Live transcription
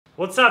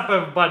What's up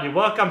everybody,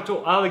 welcome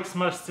to Alex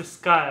Master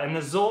Sky, and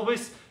as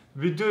always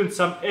we're doing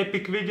some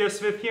epic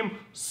videos with him,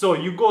 so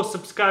you go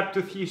subscribe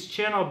to his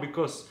channel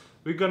because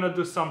we're gonna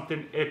do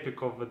something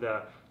epic over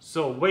there.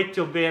 So wait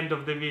till the end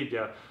of the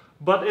video.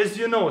 But as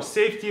you know,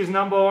 safety is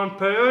 #1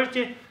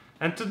 priority,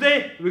 and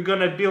today we're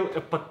gonna build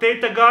a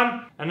potato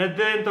gun, and at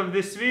the end of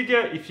this video,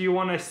 if you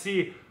wanna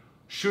see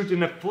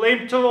shooting a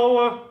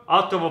flamethrower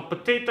out of a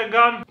potato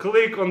gun,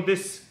 click on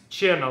this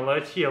channel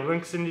right here,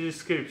 links in the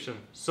description.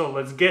 So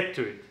let's get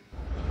to it.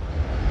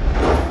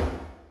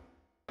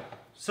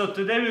 So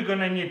today we're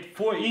gonna need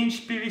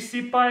 4-inch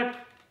PVC pipe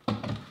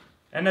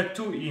and a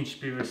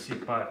 2-inch PVC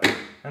pipe,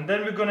 and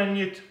then we're gonna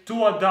need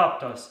 2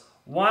 adapters.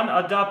 One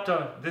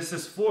adapter, this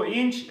is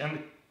 4-inch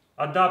and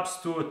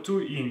adapts to a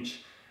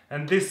 2-inch,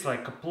 and this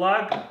like a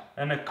plug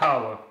and a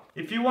cover.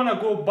 If you wanna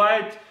go buy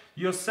it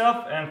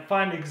yourself and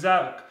find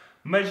exact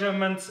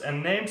measurements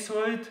and names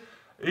for it,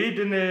 read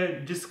in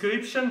the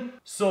description.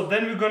 So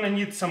then we're gonna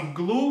need some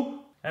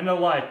glue and a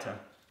lighter,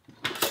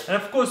 and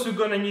of course we're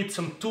gonna need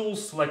some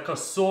tools like a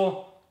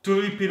saw to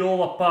rip it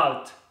all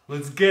apart.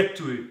 Let's get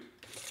to it.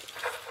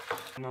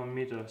 No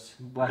meters.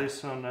 What?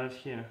 This one right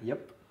here.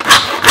 Yep.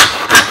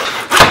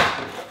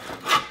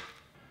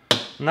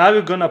 Now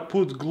we're gonna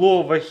put glue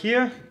over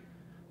here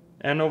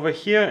and over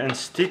here and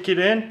stick it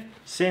in.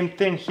 Same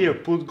thing here,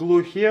 put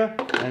glue here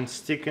and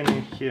stick it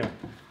in here.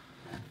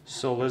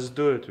 So let's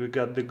do it. We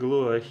got the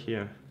glue right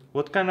here.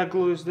 What kind of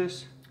glue is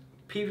this?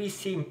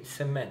 PVC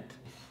cement.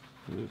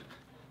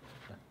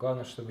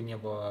 Главное, чтобы не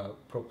было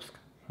пропуска.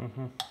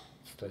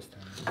 С той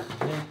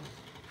стороны.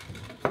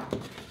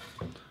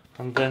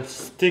 And then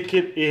stick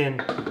it in.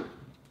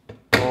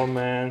 Oh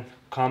man,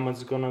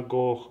 comments gonna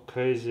go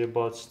crazy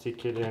about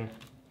stick it in.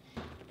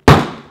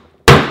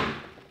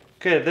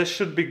 Okay, this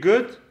should be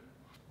good.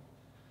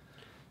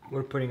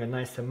 We're putting a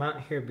nice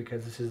amount here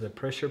because this is the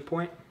pressure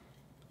point.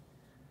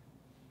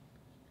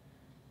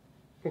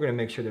 We're gonna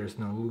make sure there's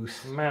no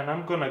loose. Man,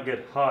 I'm gonna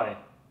get high.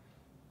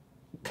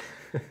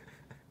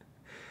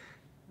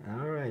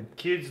 Alright.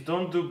 Kids,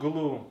 don't do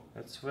glue.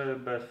 It's very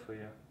bad for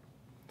you.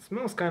 It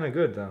smells kind of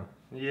good though.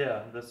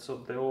 Yeah, that's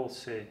what they all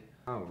say.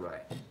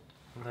 Alright.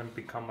 And then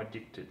become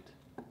addicted.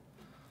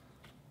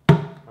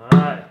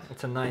 Alright.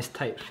 It's a nice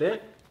tight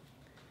fit.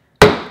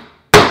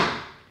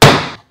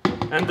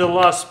 And the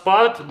last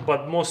part,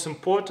 but most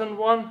important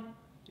one,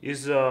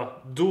 is a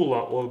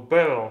dula or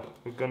barrel.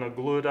 We're gonna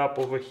glue it up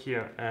over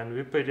here, and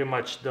we're pretty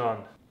much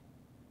done.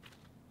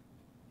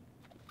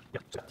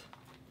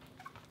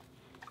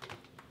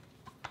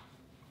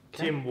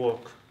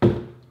 Teamwork.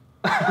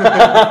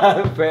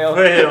 Fail.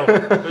 Fail.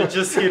 We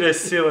just hit a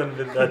ceiling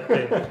with that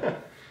thing.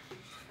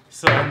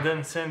 So, and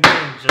then same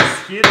thing,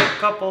 just hit it a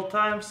couple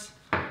times.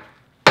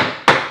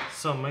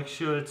 So make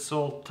sure it's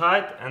all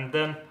tight, and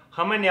then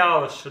how many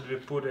hours should we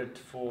put it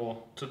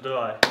for to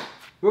dry?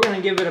 We're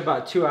gonna give it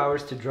about 2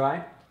 hours to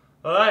dry.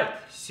 Alright,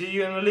 see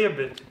you in a little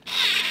bit.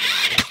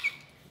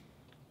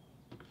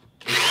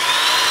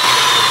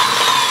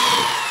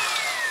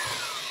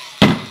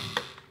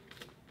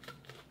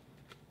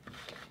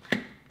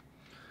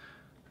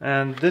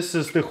 And this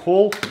is the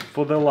hole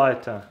for the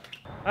lighter.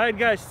 Alright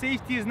guys,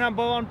 safety is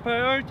 #1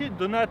 priority.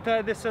 Do not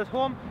try this at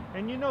home.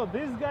 And you know,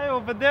 this guy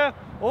over there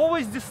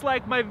always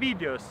dislike my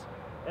videos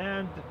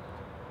and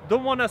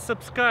don't wanna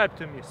subscribe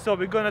to me. So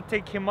we're gonna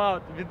take him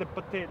out with the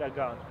potato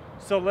gun.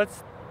 So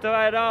let's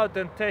try it out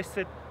and test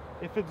it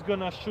if it's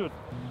gonna shoot.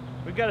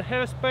 We got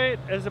hairspray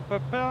as a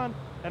propellant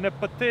and a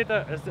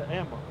potato as the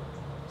ammo.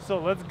 So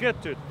let's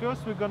get to it.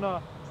 First we're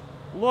gonna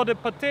load the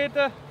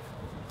potato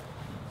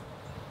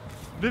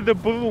with the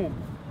broom.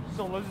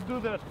 So let's do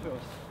that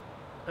first.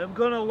 I'm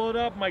gonna load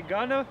up my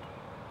gunner.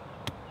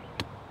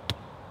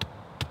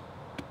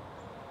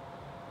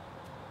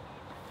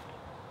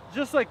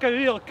 Just like a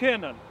real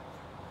cannon.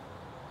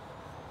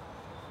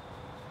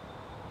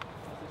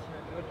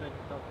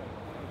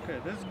 Okay,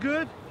 that's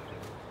good.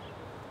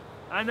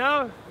 And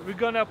now we're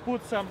gonna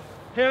put some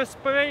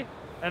hairspray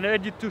and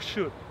ready to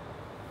shoot.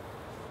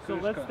 So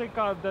let's take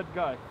out that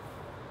guy.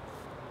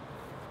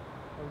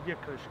 Oh, где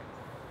крышка?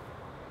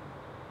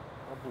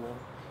 Облом.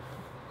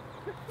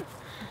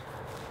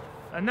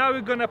 And now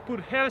we're gonna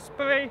put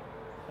hairspray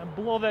and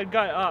blow that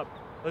guy up.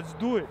 Let's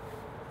do it.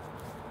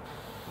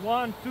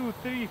 1, 2,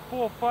 3,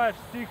 4, 5,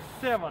 6,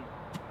 7.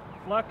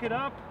 Lock it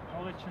up,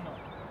 I'll let you know.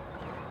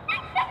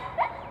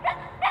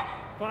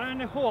 Fire in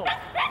the hole.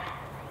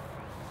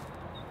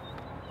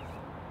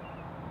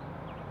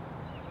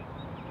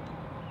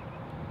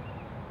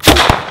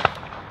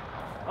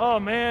 Oh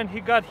man,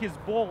 he got his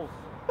balls.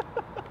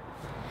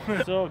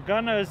 So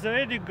gunner is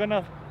ready,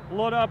 gonna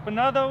load up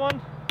another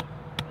one.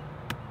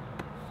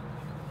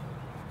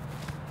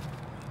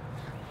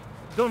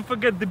 Don't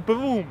forget the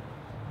broom.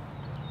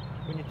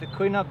 We need to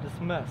clean up this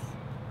mess.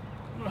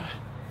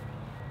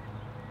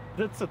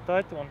 That's a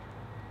tight one.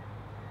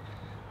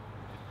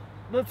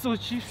 That's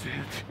what she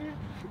said.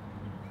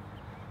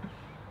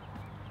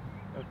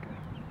 Okay.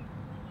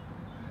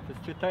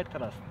 It's too tight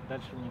раз.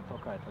 Дальше не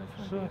толкает.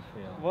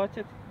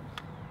 Хватит?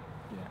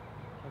 Yeah.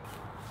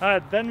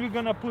 Alright, then we're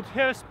gonna put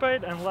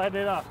hairspray and light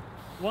it up.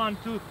 1,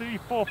 2, 3,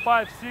 4,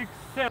 5, 6,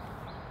 7.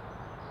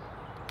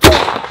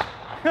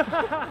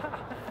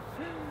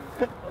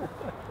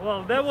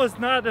 Well, that was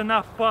not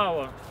enough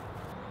power.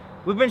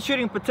 We've been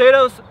shooting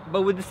potatoes,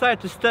 but we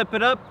decided to step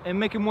it up and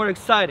make it more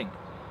exciting.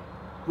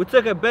 We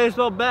took a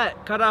baseball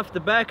bat, cut off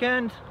the back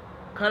end,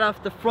 cut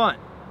off the front.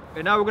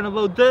 And now we're gonna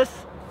load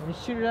this and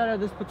shoot it out of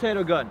this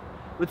potato gun.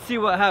 Let's see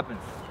what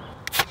happens.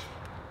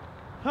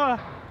 Huh.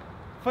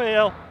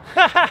 Fail.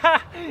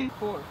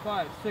 4,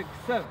 5, 6,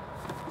 7.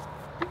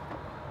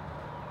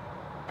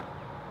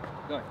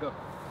 Go ahead, go.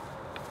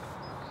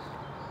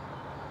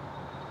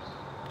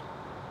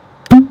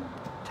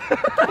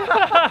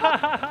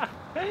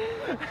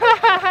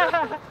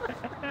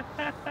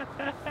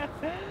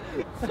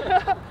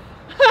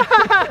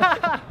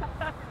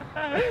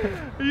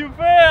 You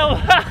fail.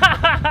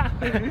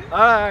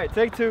 Alright,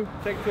 take two,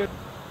 take two.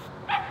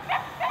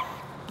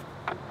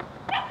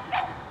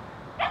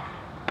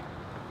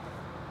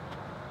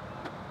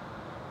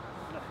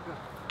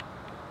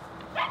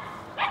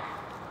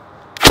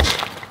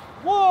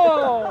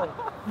 Whoa!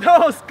 That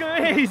was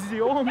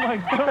crazy! Oh my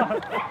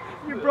god!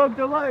 You broke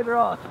the lighter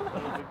off.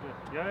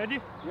 You ready?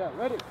 Yeah,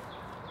 ready.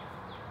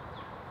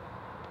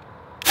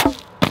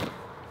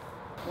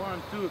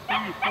 1, 2, 3,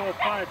 4,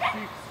 5,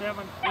 6,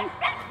 7, 8.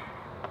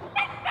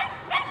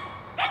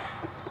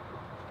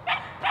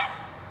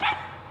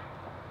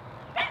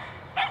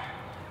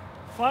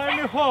 Find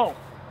a hole.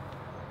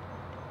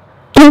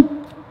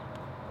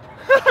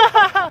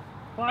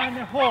 Find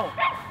a hole.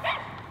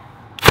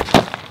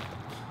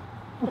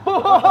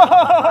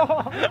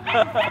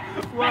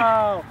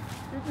 Wow!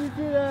 Did you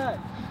do that?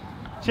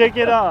 Check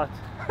it out.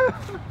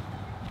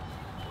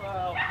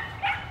 Wow.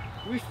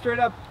 We straight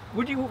up,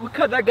 we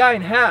cut that guy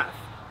in half.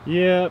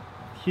 Yep,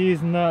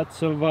 he's not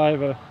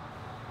survivor.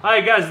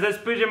 Alright guys, that's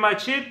pretty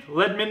much it.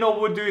 Let me know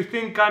what do you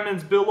think,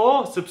 comments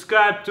below.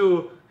 Subscribe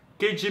to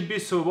KGB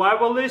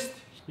Survivalist.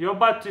 You're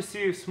about to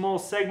see a small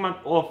segment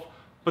of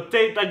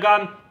potato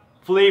gun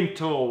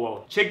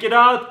flamethrower. Check it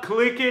out,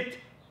 click it.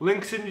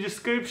 Links in the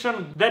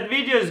description. That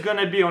video is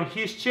gonna be on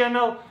his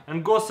channel,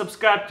 and go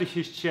subscribe to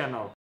his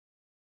channel.